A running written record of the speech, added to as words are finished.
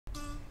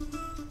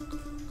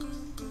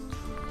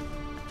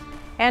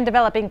And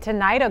developing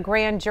tonight, a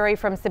grand jury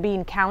from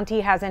Sabine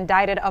County has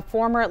indicted a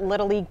former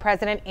Little League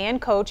president and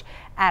coach,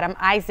 Adam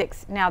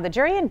Isaacks. Now, the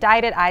jury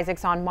indicted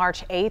Isaacks on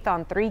March 8th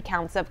on 3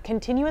 counts of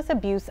continuous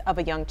abuse of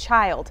a young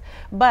child.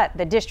 But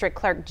the district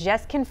clerk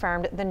just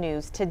confirmed the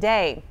news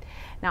today.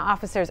 Now,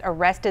 officers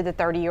arrested the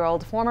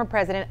 30-year-old former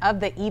president of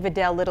the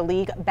Evadale Little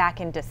League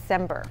back in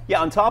December. Yeah,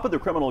 on top of the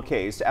criminal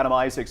case, Adam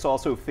Isaacks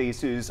also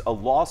faces a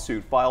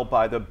lawsuit filed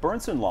by the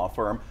Burnson law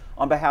firm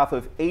on behalf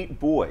of 8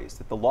 boys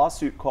that the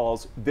lawsuit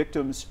calls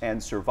victims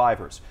and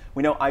survivors.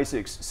 We know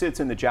Isaacks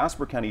sits in the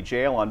Jasper County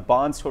Jail on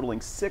bonds totaling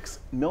 $6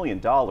 million.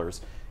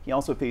 He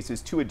also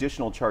faces 2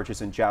 additional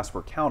charges in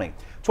Jasper County.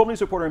 12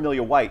 News reporter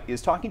Amelia White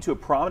is talking to a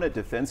prominent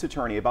defense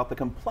attorney about the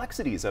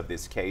complexities of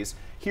this case.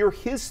 Hear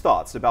his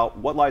thoughts about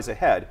what lies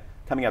ahead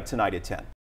coming up tonight at 10.